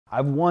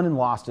I've won and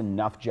lost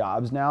enough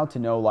jobs now to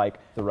know like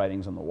the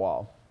writing's on the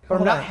wall. But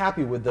I'm not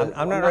happy with the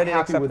I'm not ready to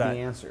accept the that.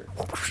 answer.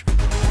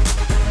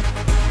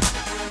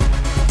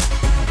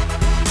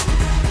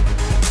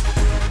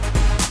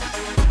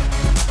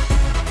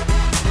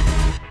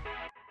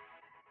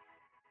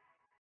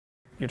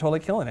 You're totally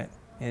killing it,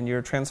 and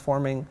you're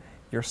transforming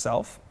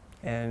yourself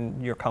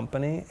and your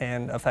company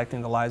and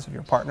affecting the lives of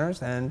your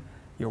partners and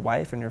your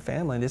wife and your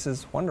family. This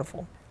is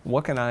wonderful.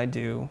 What can I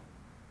do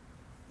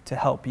to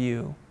help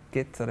you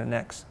get to the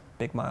next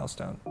big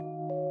milestone?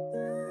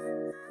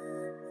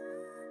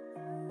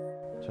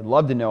 So I'd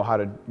love to know how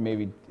to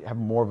maybe have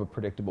more of a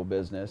predictable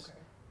business,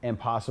 and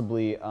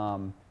possibly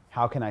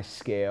how can I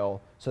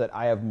scale so that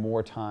I have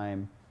more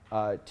time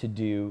to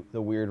do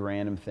the weird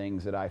random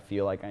things that I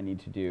feel like I need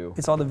to do.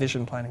 It's all the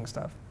vision planning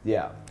stuff.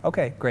 Yeah.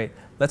 Okay, great.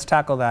 Let's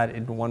tackle that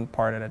in one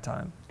part at a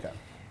time. Okay.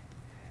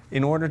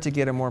 In order to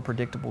get a more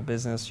predictable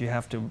business, you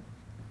have to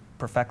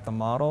perfect the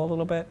model a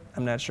little bit.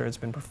 I'm not sure it's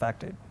been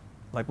perfected.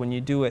 Like when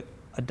you do it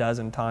a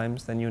dozen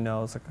times, then you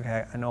know, it's like,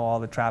 okay, I know all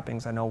the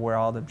trappings, I know where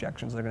all the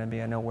objections are going to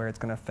be, I know where it's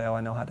going to fail,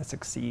 I know how to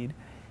succeed,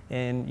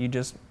 and you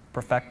just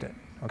perfect it,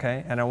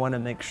 okay? And I want to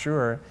make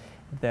sure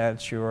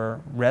that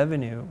your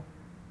revenue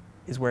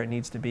is where it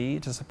needs to be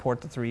to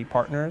support the 3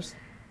 partners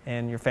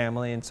and your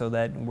family, and so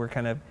that we're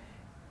kind of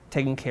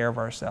taking care of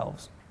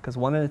ourselves. Because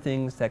one of the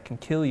things that can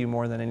kill you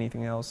more than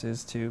anything else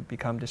is to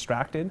become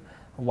distracted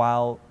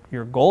while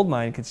your gold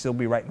mine could still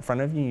be right in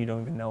front of you and you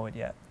don't even know it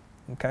yet,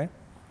 okay?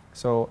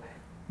 So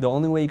the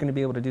only way you're going to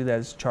be able to do that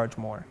is charge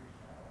more.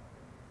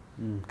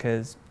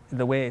 Because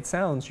the way it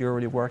sounds, you're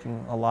already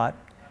working a lot,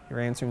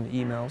 you're answering the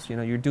emails, you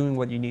know, you're doing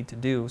what you need to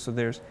do, so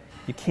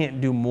you can't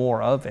do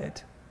more of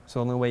it. So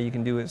the only way you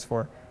can do it is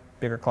for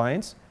bigger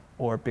clients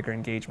or bigger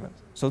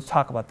engagements. So let's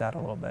talk about that a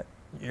little bit.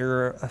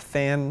 You're a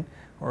fan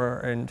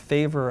or in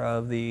favor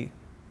of the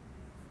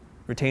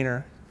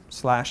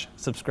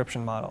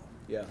retainer/subscription model,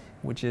 Yeah.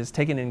 which is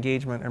take an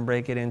engagement and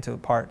break it into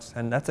parts.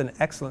 And that's an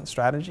excellent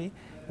strategy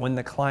when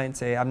the clients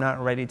say, I'm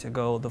not ready to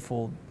go the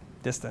full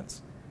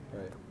distance.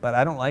 Right. But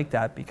I don't like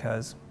that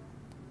because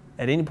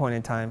at any point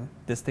in time,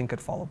 this thing could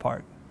fall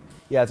apart.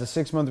 Yeah, it's a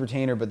 6-month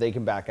retainer, but they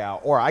can back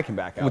out, or I can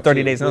back out With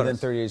 30 too, days notice. Within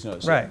 30 days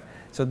notice. Right. Yeah.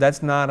 So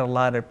that's not a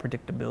lot of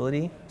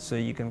predictability, so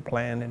you can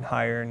plan and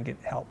hire and get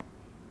help.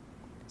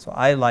 So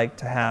I like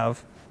to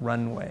have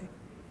runway.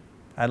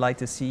 I'd like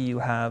to see you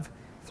have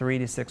 3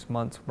 to 6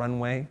 months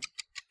runway,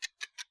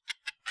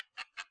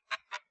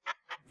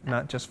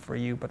 not just for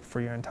you, but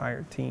for your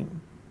entire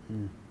team.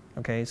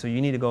 Okay, so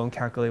you need to go and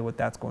calculate what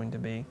that's going to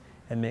be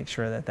and make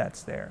sure that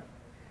that's there.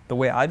 The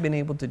way I've been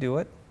able to do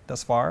it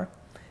thus far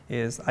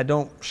is I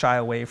don't shy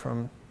away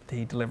from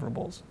the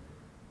deliverables,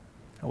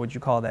 or what you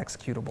call the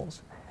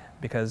executables,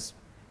 because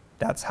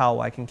that's how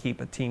I can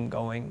keep a team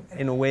going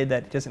in a way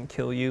that doesn't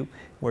kill you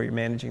where you're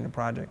managing the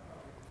project.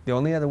 The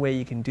only other way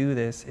you can do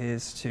this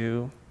is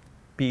to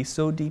be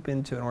so deep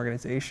into an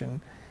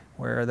organization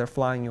where they're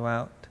flying you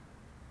out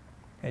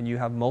and you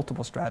have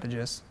multiple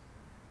strategists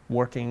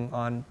working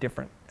on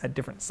at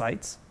different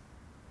sites,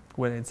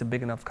 where it's a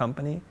big enough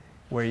company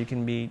where you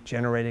can be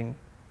generating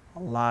a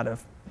lot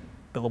of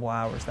billable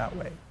hours that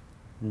way.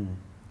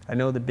 I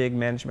know the big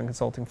management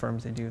consulting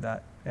firms, they do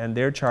that, and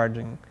they're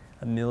charging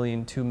 $1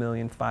 million, $2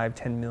 million, $5,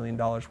 $10 million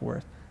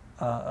worth.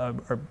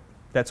 Or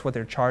that's what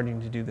they're charging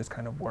to do this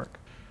kind of work.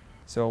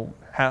 So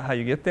how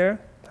you get there,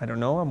 I don't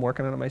know. I'm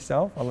working on it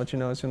myself. I'll let you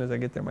know as soon as I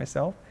get there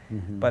myself.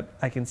 But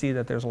I can see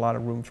that there's a lot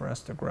of room for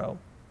us to grow.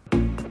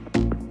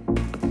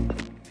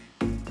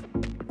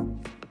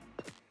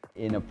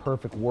 In a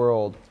perfect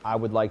world, I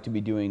would like to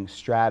be doing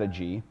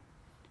strategy,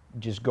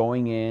 just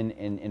going in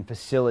and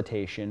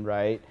facilitation,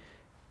 right?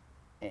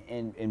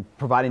 And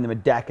providing them a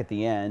deck at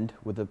the end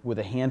with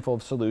a handful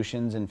of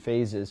solutions and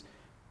phases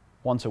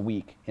once a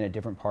week in a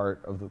different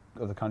part of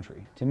the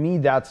country. To me,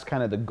 that's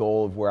kind of the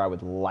goal of where I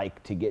would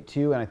like to get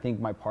to, and I think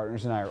my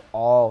partners and I are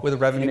all Would the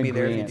revenue in be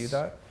there if you agreeance. do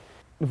that?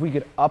 If we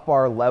could up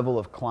our level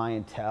of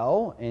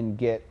clientele and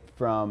get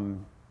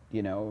from,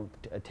 you know,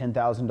 a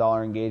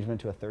 $10,000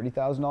 engagement to a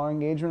 $30,000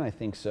 engagement, I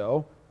think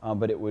so.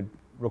 But it would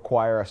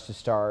require us to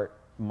start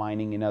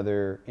mining in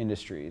other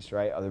industries,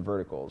 right? Other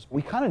verticals.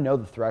 We kind of know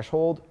the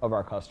threshold of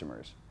our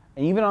customers.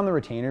 And even on the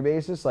retainer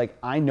basis, like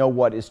I know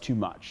what is too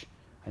much.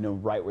 I know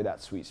right where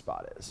that sweet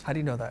spot is. How do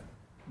you know that?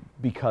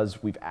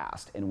 Because we've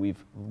asked and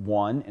we've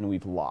won and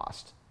we've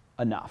lost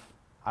enough.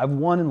 I've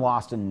won and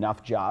lost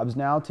enough jobs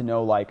now to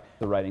know like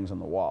the writing's on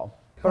the wall.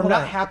 But I'm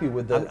not happy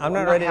with the I'm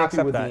not ready to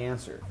accept with that. the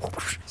answer.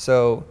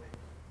 So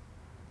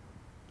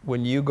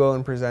when you go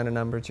and present a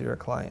number to your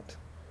client,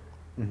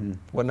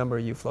 what number are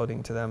you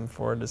floating to them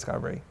for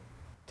discovery?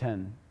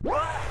 10.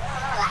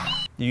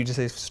 Do you just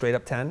say straight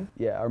up 10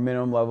 Yeah, our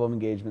minimum level of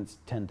engagement's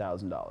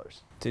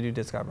 $10,000. to do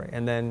discovery?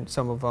 And then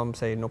some of them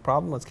say, no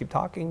problem, let's keep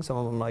talking. Some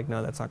of them like,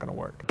 no, that's not going to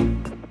work.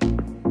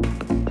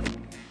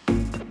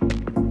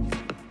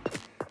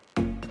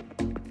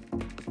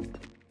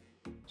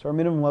 So our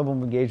minimum level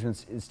of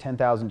engagements is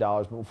 $10,000,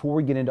 but before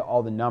we get into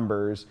all the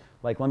numbers,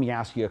 like, let me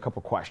ask you a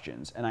couple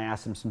questions. And I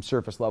ask them some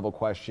surface level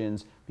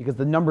questions because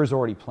the number's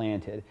already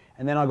planted.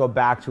 And then I'll go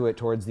back to it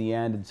towards the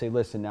end and say,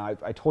 listen, now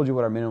I told you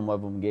what our minimum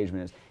level of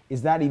engagement is.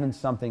 Is that even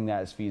something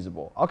that is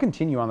feasible? I'll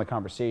continue on the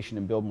conversation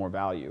and build more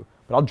value,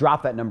 but I'll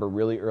drop that number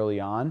really early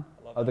on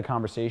of the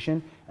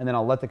conversation, and then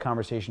I'll let the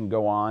conversation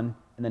go on.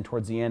 And then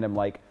towards the end, I'm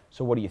like,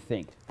 so what do you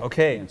think?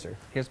 Okay, Answer.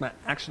 Here's my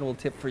actionable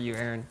tip for you,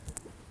 Aaron.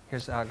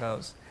 Here's how it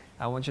goes.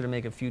 I want you to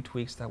make a few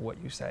tweaks to what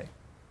you say.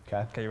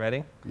 Okay. Okay, you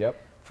ready? Yep.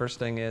 First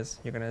thing is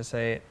you're going to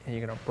say it and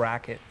you're going to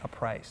bracket a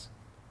price.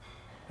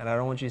 And I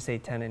don't want you to say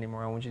 10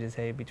 anymore. I want you to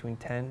say between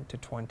 10 to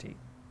 20.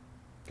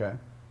 Okay.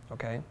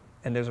 Okay?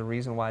 And there's a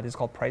reason why. This is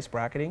called price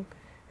bracketing.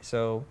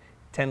 So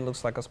 10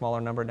 looks like a smaller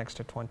number next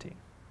to 20.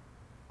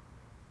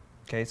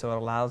 Okay, so it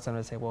allows them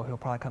to say, well, he'll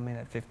probably come in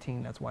at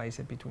 15. That's why he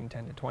said between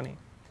 10 to 20.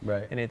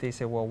 Right. And if they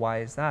say, well,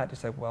 why is that?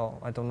 It's like, well,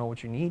 I don't know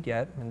what you need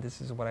yet, and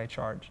this is what I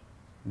charge.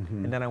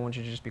 Mm-hmm. And then I want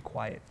you to just be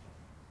quiet.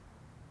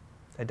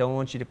 I don't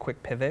want you to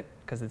quick pivot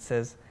because it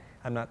says,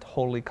 I'm not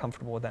totally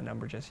comfortable with that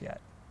number just yet.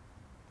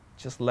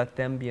 Just let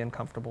them be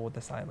uncomfortable with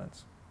the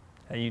silence.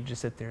 And you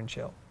just sit there and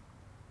chill.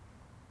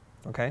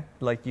 Okay?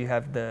 Like you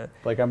have the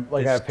I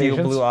have steel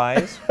patience? blue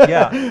eyes.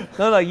 Yeah.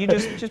 No, you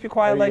just be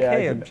quiet like, yeah,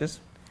 hey, I'm just,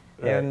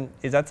 right. and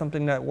is that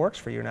something that works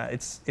for you or not?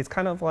 It's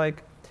kind of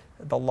like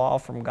the law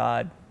from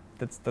God.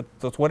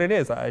 That's what it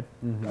is. I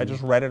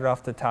just read it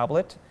off the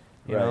tablet,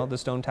 you know, the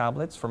stone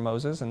tablets from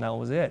Moses, and that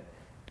was it.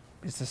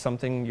 Is this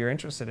something you're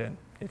interested in?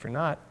 If you're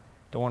not,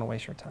 don't want to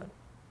waste your time.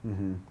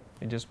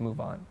 And just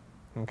move on,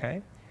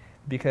 okay?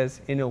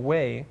 Because in a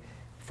way,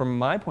 from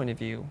my point of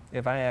view,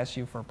 if I ask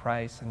you for a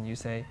price and you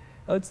say,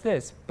 oh, it's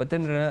this, but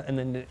then, and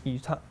then you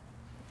talk,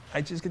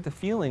 I just get the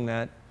feeling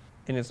that,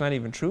 and it's not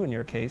even true in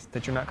your case,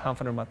 that you're not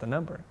confident about the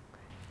number.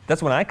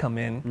 That's when I come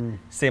in,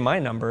 say my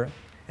number,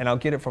 and I'll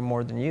get it for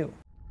more than you.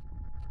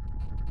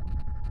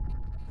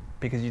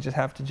 Because you just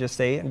have to just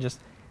say it and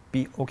just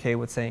be okay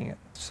with saying it.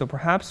 So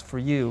perhaps for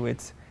you,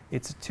 it's a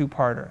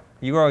two-parter.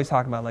 You were always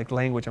talking about like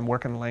language and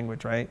working on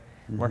language, right?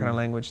 Working on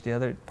language. The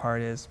other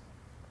part is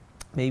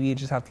maybe you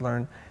just have to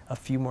learn a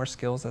few more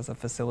skills as a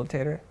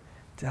facilitator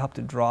to help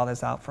to draw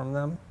this out from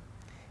them.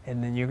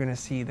 And then you're going to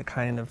see the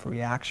kind of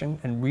reaction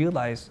and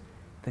realize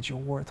that you're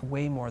worth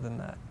way more than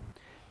that.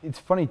 It's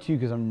funny too,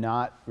 because I'm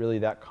not really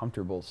that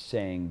comfortable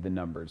saying the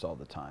numbers all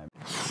the time.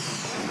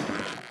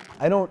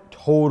 I don't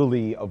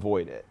totally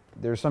avoid it.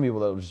 There's some people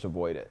that will just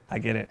avoid it. I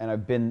get it. And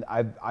I've been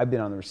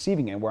on the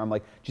receiving end where I'm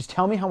like, just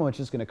tell me how much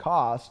it's going to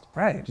cost.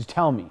 Right. Just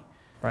tell me.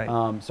 Right.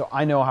 So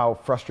I know how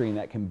frustrating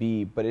that can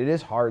be, but it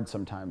is hard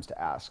sometimes to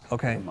ask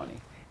for money.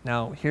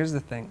 Now, here's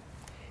the thing.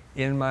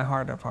 In my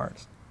heart of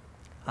hearts,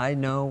 I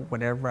know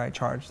whatever I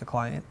charge the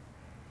client,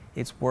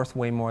 it's worth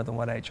way more than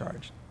what I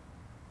charged.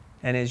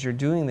 And as you're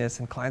doing this,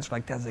 and clients are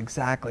like, that's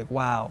exactly,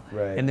 wow.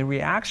 Right. And the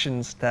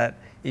reactions that,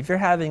 if you're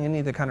having any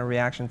of the kind of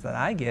reactions that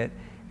I get,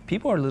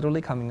 people are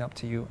literally coming up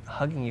to you,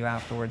 hugging you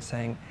afterwards,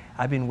 saying,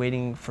 I've been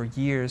waiting for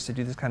years to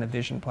do this kind of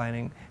vision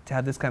planning, to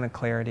have this kind of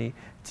clarity,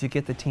 to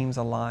get the teams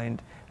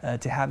aligned,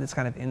 to have this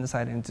kind of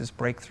insight into this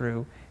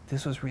breakthrough.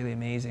 This was really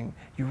amazing.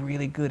 You're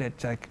really good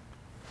at like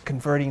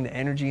converting the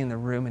energy in the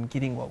room and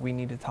getting what we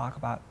need to talk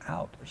about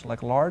out. There's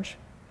like large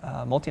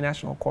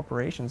multinational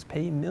corporations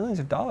pay millions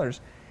of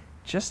dollars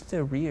just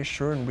to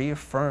reassure and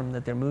reaffirm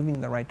that they're moving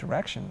in the right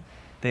direction.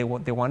 They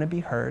want to be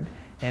heard,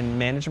 and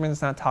management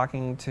is not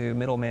talking to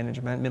middle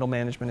management. Middle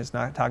management is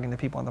not talking to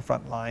people on the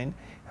front line.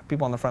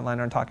 People on the front line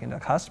aren't talking to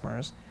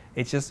customers.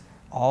 It's just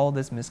all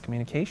this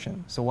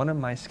miscommunication. So one of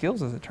my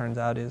skills, as it turns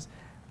out, is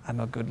I'm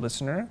a good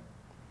listener,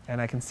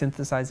 and I can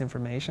synthesize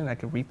information. I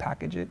can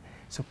repackage it,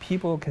 so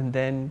people can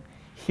then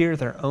hear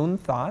their own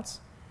thoughts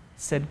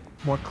said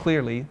more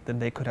clearly than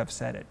they could have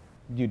said it.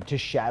 Dude, to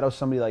shadow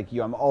somebody like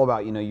you, I'm all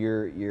about, you know,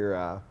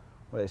 your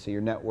what do I say,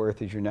 your net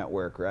worth is your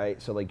network,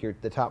 right? So like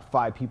the top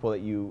 5 people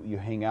that you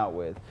hang out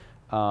with.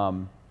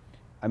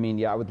 I mean,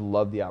 yeah, I would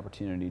love the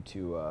opportunity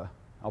to,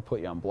 I'll put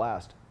you on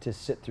blast, to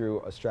sit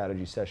through a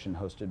strategy session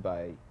hosted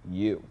by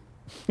you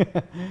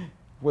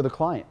with a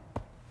client.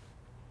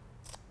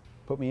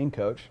 Put me in,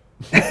 coach.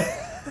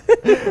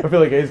 I feel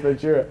like Ace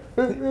Ventura.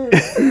 Put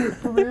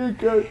me in,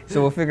 coach.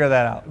 So we'll figure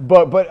that out.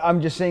 But I'm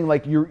just saying,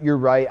 like, you're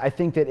right. I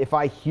think that if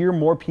I hear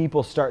more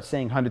people start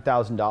saying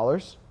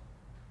 $100,000,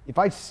 if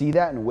I see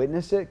that and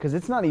witness it, because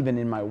it's not even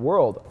in my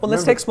world. Well,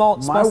 let's take small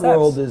My steps.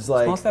 world is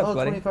like, small steps,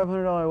 buddy.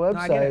 $2,500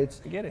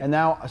 websites. I get it. And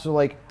now, so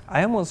like,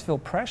 I almost feel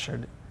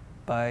pressured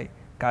by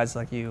guys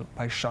like you,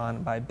 by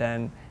Sean, by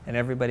Ben, and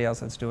everybody else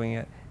that's doing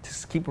it,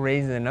 to keep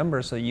raising the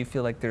numbers so you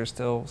feel like there's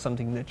still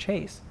something to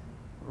chase.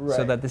 right.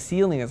 So that the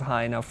ceiling is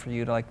high enough for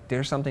you to like,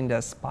 there's something to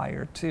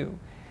aspire to.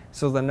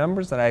 So the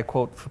numbers that I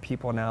quote for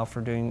people now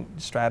for doing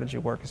strategy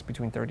work is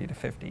between 30 to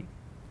 50.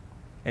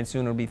 And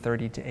soon it'll be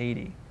 30 to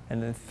 80.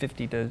 And then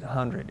 50 to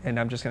 100, and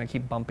I'm just going to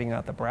keep bumping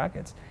out the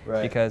brackets,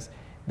 Right. because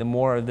the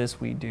more of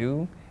this we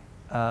do,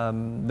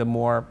 the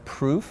more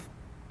proof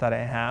that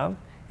I have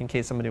in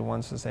case somebody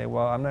wants to say,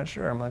 well, I'm not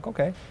sure. I'm like,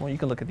 okay, well, you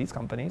can look at these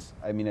companies.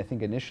 I mean, I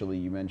think initially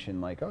you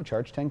mentioned like, oh,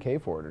 charge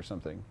 10K for it or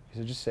something.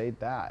 So just say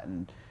that,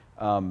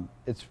 and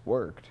it's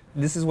worked.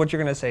 This is what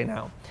you're going to say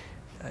now.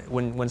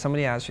 When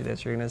somebody asks you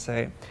this, you're going to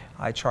say,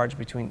 I charge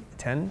between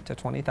 $10,000 to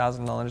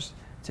 $20,000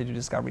 to do a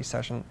discovery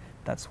session.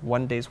 That's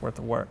 1 day's worth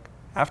of work.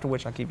 After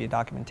which I'll give you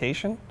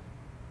documentation,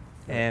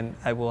 and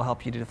I will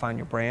help you to define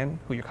your brand,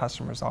 who your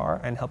customers are,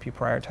 and help you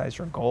prioritize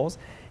your goals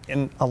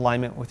in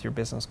alignment with your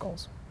business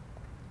goals.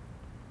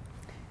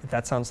 If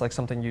that sounds like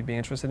something you'd be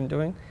interested in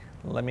doing,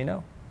 let me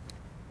know.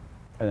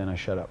 And then I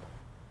shut up.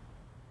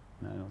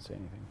 And I don't say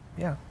anything.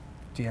 Yeah.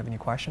 Do you have any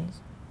questions?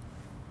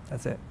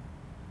 That's it.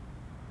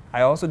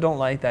 I also don't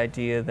like the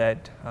idea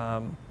that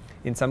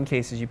in some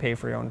cases you pay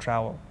for your own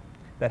travel.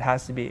 That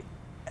has to be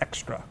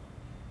extra.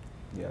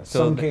 Yeah,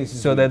 So some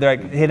cases. So they're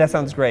like, hey, that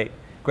sounds great.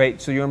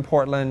 Great, so you're in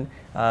Portland,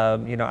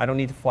 you know, I don't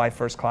need to fly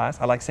first class.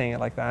 I like saying it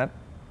like that.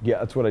 Yeah,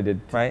 that's what I did.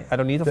 Right? I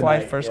don't need to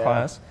fly first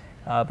class,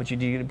 but you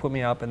do put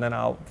me up, and then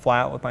I'll fly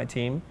out with my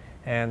team,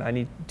 and I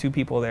need 2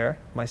 people there,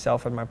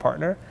 myself and my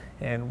partner,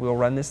 and we'll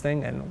run this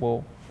thing, and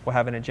we'll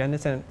have an agenda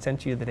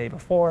sent to you the day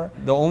before.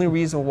 The only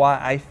reason why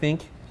I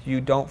think you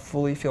don't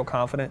fully feel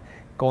confident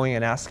going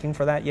and asking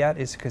for that yet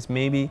is because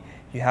maybe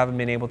you haven't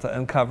been able to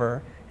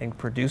uncover and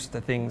produce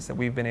the things that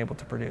we've been able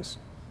to produce.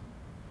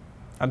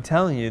 I'm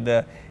telling you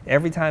that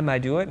every time I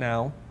do it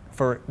now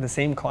for the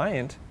same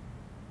client,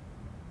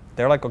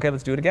 they're like, okay,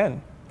 let's do it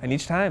again. And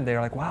each time they're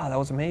like, wow, that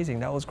was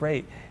amazing, that was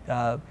great.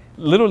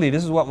 Literally,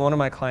 this is what one of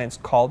my clients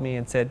called me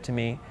and said to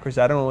me, Chris,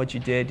 I don't know what you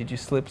did. Did you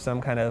slip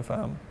some kind of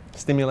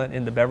stimulant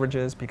in the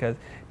beverages? Because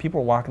people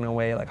were walking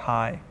away like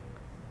high.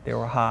 They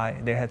were high.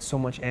 They had so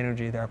much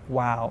energy. They're like,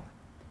 wow.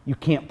 You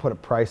can't put a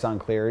price on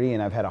clarity,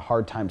 and I've had a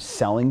hard time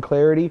selling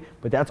clarity,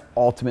 but that's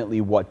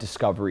ultimately what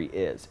discovery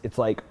is. It's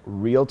like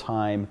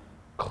real-time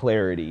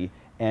clarity,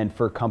 and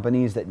for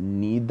companies that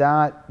need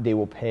that, they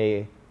will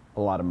pay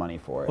a lot of money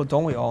for it. Well,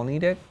 don't we all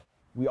need it?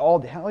 We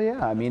all, hell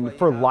yeah. I mean,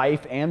 for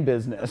life and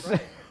business.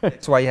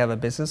 That's why you have a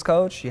business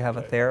coach, you have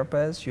a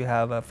therapist, you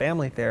have a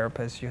family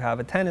therapist, you have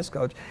a tennis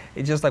coach.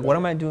 It's just like, what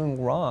am I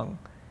doing wrong?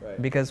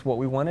 Because what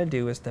we want to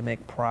do is to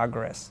make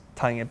progress,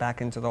 tying it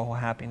back into the whole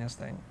happiness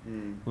thing.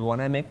 We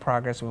want to make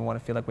progress, and we want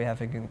to feel like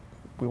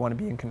we want to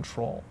be in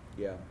control.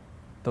 Yeah.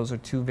 Those are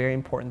 2 very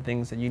important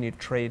things that you need to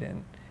trade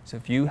in. So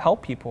if you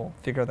help people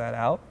figure that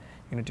out,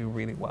 you're going to do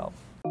really well.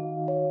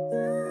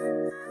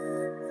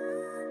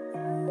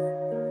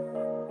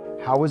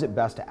 How is it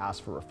best to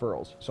ask for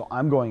referrals? So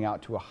I'm going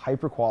out to a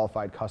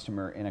hyper-qualified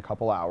customer in a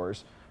couple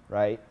hours,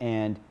 right?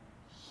 And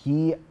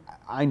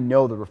I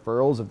know the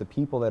referrals of the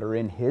people that are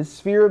in his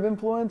sphere of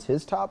influence,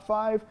 his top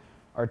 5,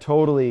 are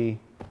totally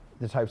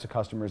the types of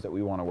customers that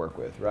we want to work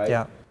with, right?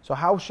 Yeah. So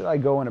how should I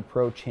go and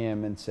approach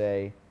him and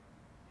say,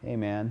 hey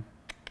man?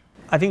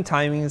 I think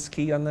timing is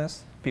key on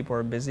this. People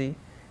are busy.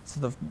 So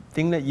the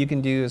thing that you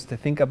can do is to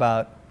think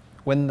about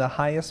when the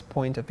highest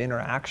point of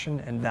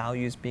interaction and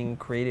value is being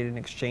created and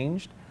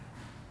exchanged,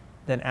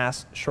 then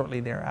ask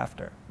shortly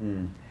thereafter.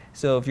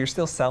 So if you're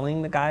still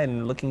selling the guy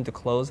and looking to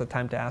close, the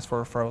time to ask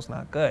for a referral is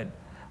not good.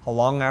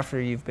 Long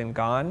after you've been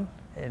gone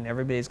and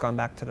everybody's gone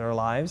back to their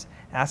lives,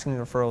 asking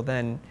the referral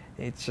then,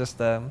 it's just,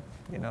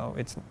 you know,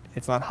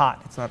 it's not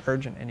hot, it's not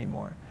urgent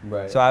anymore.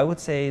 Right. So I would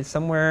say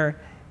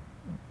somewhere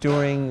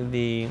during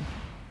the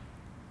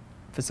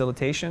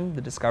facilitation,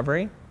 the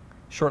discovery,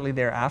 shortly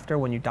thereafter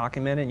when you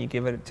document it and you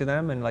give it to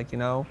them and like, you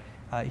know,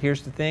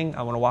 here's the thing,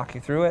 I want to walk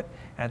you through it.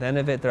 At the end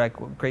of it, they're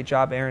like, great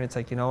job, Aaron. It's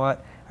like, you know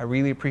what? I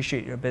really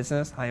appreciate your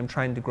business. I am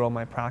trying to grow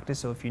my practice.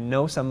 So if you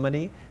know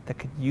somebody that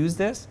could use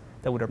this,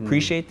 that would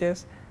appreciate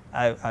this,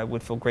 I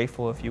would feel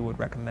grateful if you would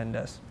recommend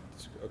us.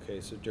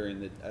 Okay, so during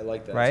the, I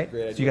like that. Right?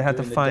 Great idea. So you have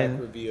to During the find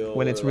deck reveal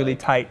when it's really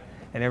tight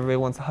and everybody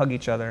wants to hug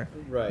each other.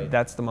 Right.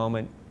 That's the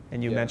moment,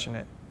 and you mention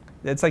it.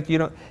 It's like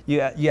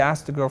you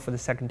ask the girl for the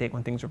second date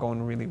when things are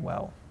going really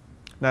well,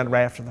 not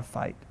right after the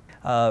fight.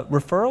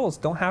 Referrals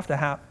don't have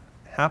to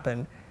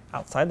happen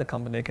outside the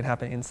company. It can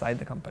happen inside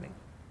the company.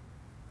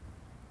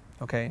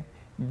 Okay?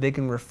 They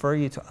can refer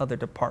you to other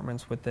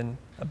departments within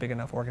a big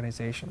enough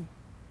organization.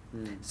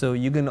 So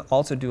you can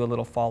also do a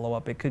little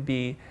follow-up. It could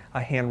be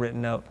a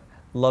handwritten note.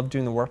 Love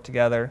doing the work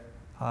together.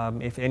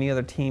 If any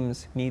other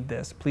teams need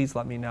this, please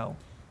let me know.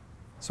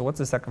 So what's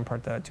the second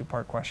part, the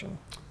 2-part question?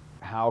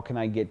 How can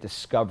I get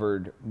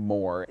discovered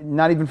more?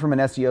 Not even from an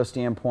SEO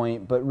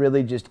standpoint, but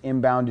really just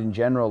inbound in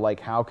general. Like,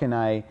 how can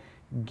I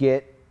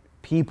get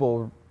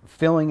people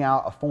filling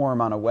out a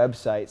form on a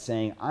website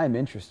saying, I'm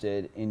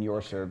interested in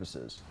your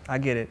services? I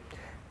get it.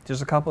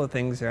 There's a couple of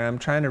things there. I'm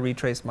trying to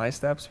retrace my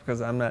steps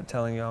because I'm not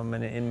telling you I'm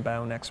an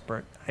inbound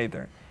expert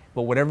either.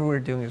 But whatever we're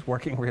doing is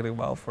working really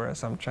well for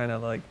us. I'm trying to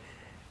like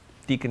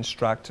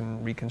deconstruct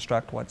and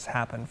reconstruct what's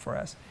happened for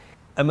us.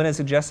 I'm going to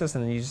suggest this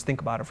and then you just think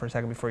about it for a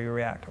second before you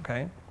react,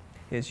 okay?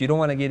 Is you don't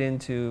want to get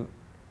into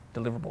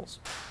deliverables.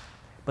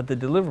 But the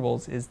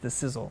deliverables is the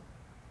sizzle,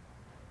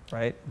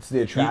 right? It's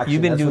the attraction.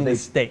 You've been That's doing what the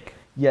steak.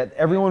 Yeah,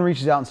 everyone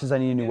reaches out and says, I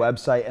need a new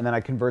website, and then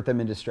I convert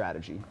them into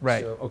strategy.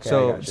 Right. So,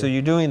 okay, So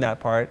you're doing that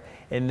part,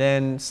 and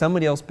then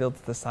somebody else builds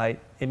the site.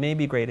 It may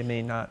be great, it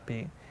may not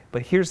be.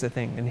 But here's the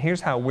thing, and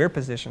here's how we're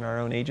positioning our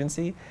own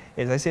agency,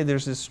 is I say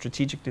there's this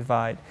strategic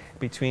divide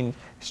between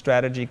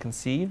strategy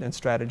conceived and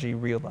strategy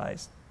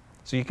realized.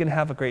 So you can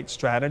have a great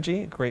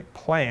strategy, a great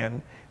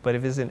plan, but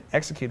if it isn't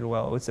executed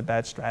well, it's a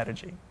bad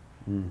strategy.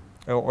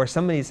 Or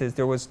somebody says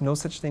there was no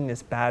such thing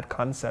as bad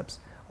concepts.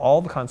 All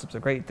the concepts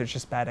are great, there's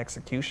just bad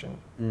execution.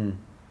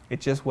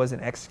 It just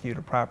wasn't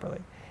executed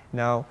properly.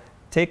 Now,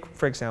 take,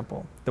 for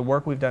example, the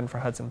work we've done for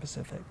Hudson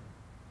Pacific.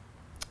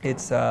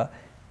 It's a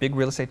big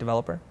real estate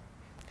developer,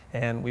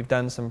 and we've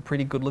done some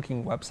pretty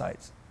good-looking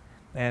websites.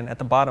 And at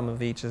the bottom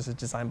of each is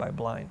designed by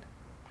blind.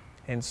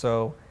 And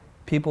so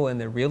people in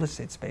the real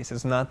estate space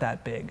is not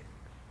that big,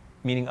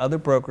 meaning other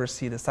brokers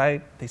see the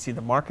site, they see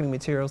the marketing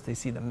materials, they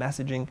see the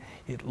messaging,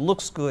 it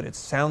looks good, it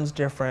sounds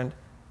different,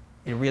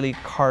 it really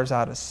carves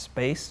out a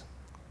space,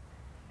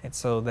 and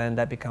so then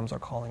that becomes our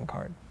calling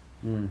card.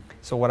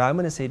 So what I'm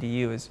going to say to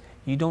you is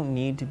you don't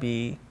need to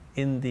be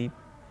in the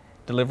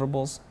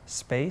deliverables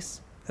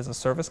space as a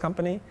service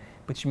company,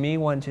 but you may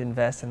want to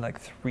invest in like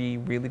 3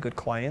 really good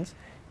clients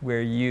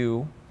where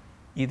you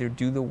either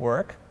do the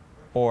work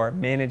or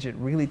manage it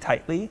really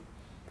tightly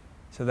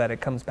so that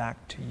it comes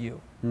back to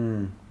you.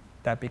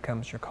 That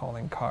becomes your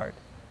calling card.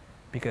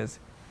 Because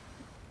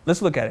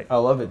let's look at it. I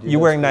love it, dude.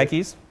 You're wearing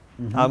Nikes,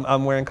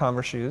 I'm wearing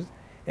Converse shoes,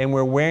 and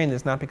we're wearing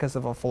this not because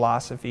of a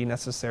philosophy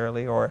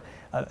necessarily or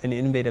an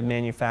innovative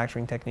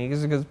manufacturing technique,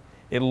 it's because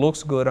it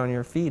looks good on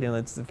your feet and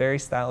it's a very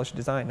stylish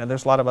design. Now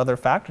there's a lot of other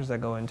factors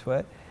that go into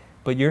it,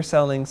 but you're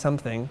selling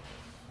something,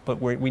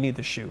 but we need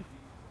the shoe.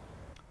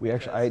 We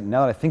actually,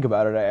 now that I think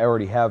about it, I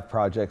already have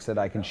projects that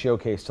I can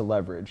showcase to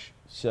leverage.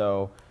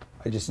 So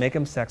I just make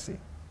them sexy.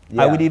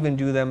 Yeah. I would even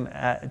do them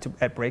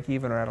at break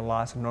even or at a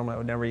loss, and normally I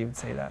would never even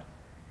say that.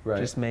 Right.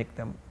 Just make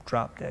them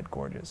drop dead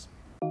gorgeous.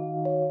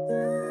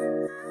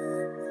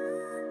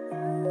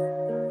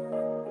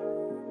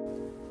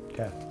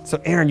 Okay. So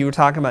Aaron, you were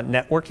talking about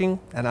networking,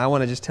 and I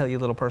want to just tell you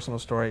a little personal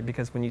story,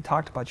 because when you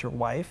talked about your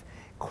wife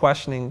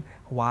questioning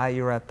why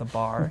you're at the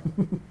bar,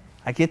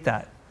 I get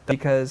that.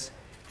 Because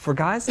for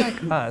guys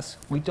like us,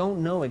 we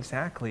don't know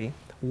exactly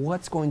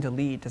what's going to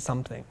lead to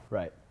something.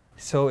 Right.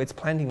 So it's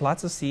planting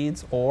lots of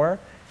seeds or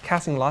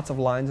casting lots of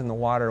lines in the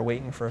water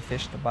waiting for a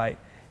fish to bite.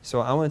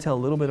 So I want to tell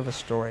a little bit of a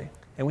story.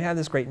 And we had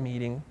this great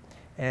meeting,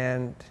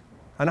 and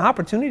an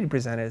opportunity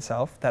presented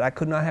itself that I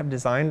could not have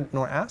designed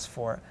nor asked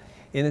for,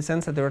 in the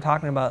sense that they were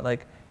talking about,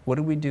 like, what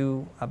do we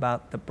do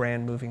about the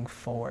brand moving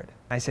forward?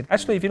 I said,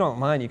 actually, if you don't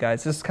mind, you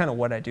guys, this is kind of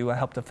what I do. I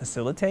help to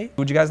facilitate.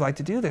 Would you guys like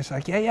to do this?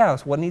 Like, yeah,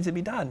 so what needs to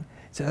be done?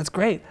 So that's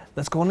great.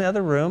 Let's go in the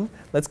other room.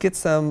 Let's get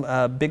some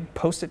big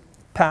Post-it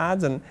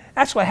pads. And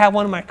actually, I have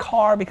one in my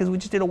car because we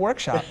just did a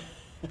workshop,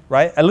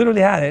 right? I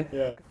literally had it.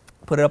 Yeah.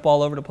 Put it up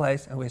all over the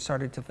place, and we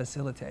started to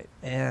facilitate.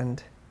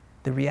 And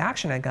the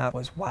reaction I got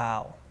was,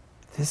 wow,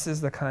 this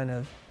is the kind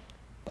of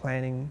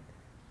planning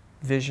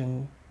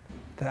vision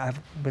that I've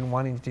been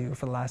wanting to do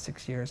for the last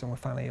 6 years, and we're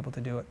finally able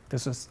to do it.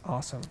 This is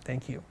awesome,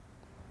 thank you.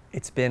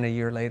 It's been a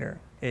year later.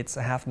 It's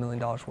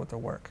 $500,000 worth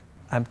of work.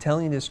 I'm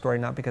telling you this story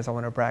not because I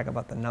want to brag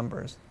about the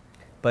numbers,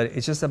 but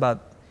it's just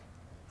about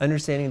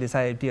understanding this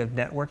idea of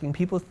networking.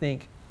 People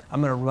think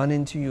I'm going to run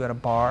into you at a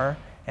bar,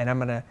 and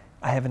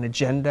I have an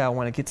agenda, I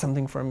want to get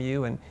something from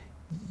you, and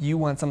you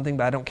want something,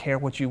 but I don't care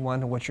what you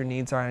want or what your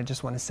needs are, and I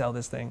just want to sell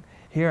this thing.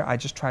 Here, I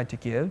just tried to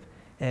give,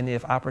 and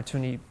if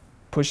opportunity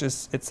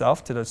pushes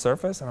itself to the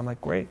surface, and I'm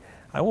like, great,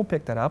 I will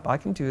pick that up, I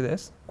can do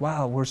this.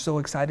 Wow, we're so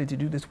excited to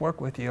do this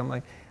work with you. I'm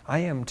like, I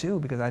am too,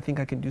 because I think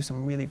I can do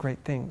some really great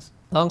things.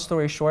 Long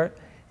story short,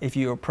 if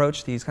you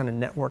approach these kind of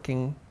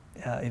networking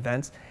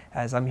events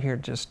as I'm here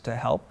just to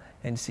help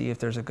and see if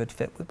there's a good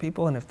fit with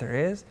people, and if there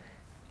is,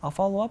 I'll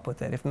follow up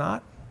with it. If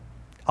not,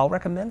 I'll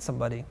recommend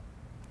somebody.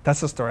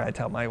 That's the story I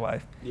tell my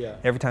wife. Yeah.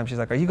 Every time she's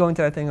like, are you going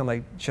to that thing? I'm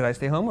like, should I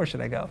stay home or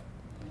should I go?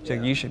 She's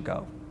like, you should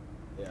go.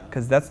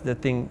 Because that's the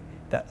thing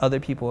that other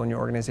people in your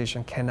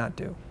organization cannot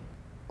do.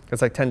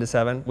 It's like 10 to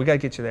 7. We got to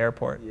get you to the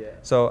airport. Yeah.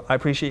 So I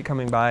appreciate you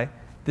coming by.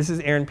 This is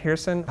Aaron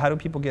Pierson. How do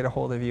people get a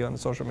hold of you on the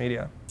social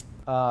media?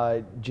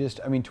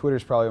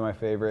 Twitter's probably my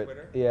favorite.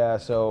 Twitter? Yeah,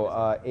 so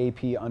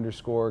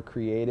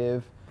AP_creative.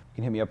 You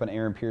can hit me up on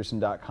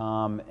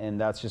aaronpearson.com, and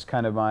that's just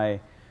kind of my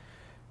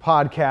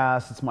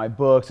podcast, it's my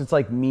books, it's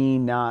like me,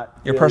 not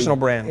your personal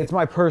brand. It's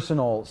my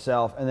personal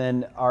self. And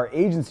then our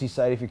agency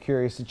site, if you're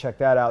curious to check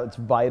that out, it's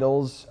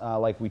Vitals,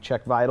 like we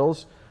check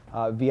vitals,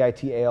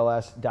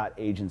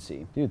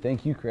 vitals.agency. Dude,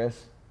 thank you,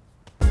 Chris.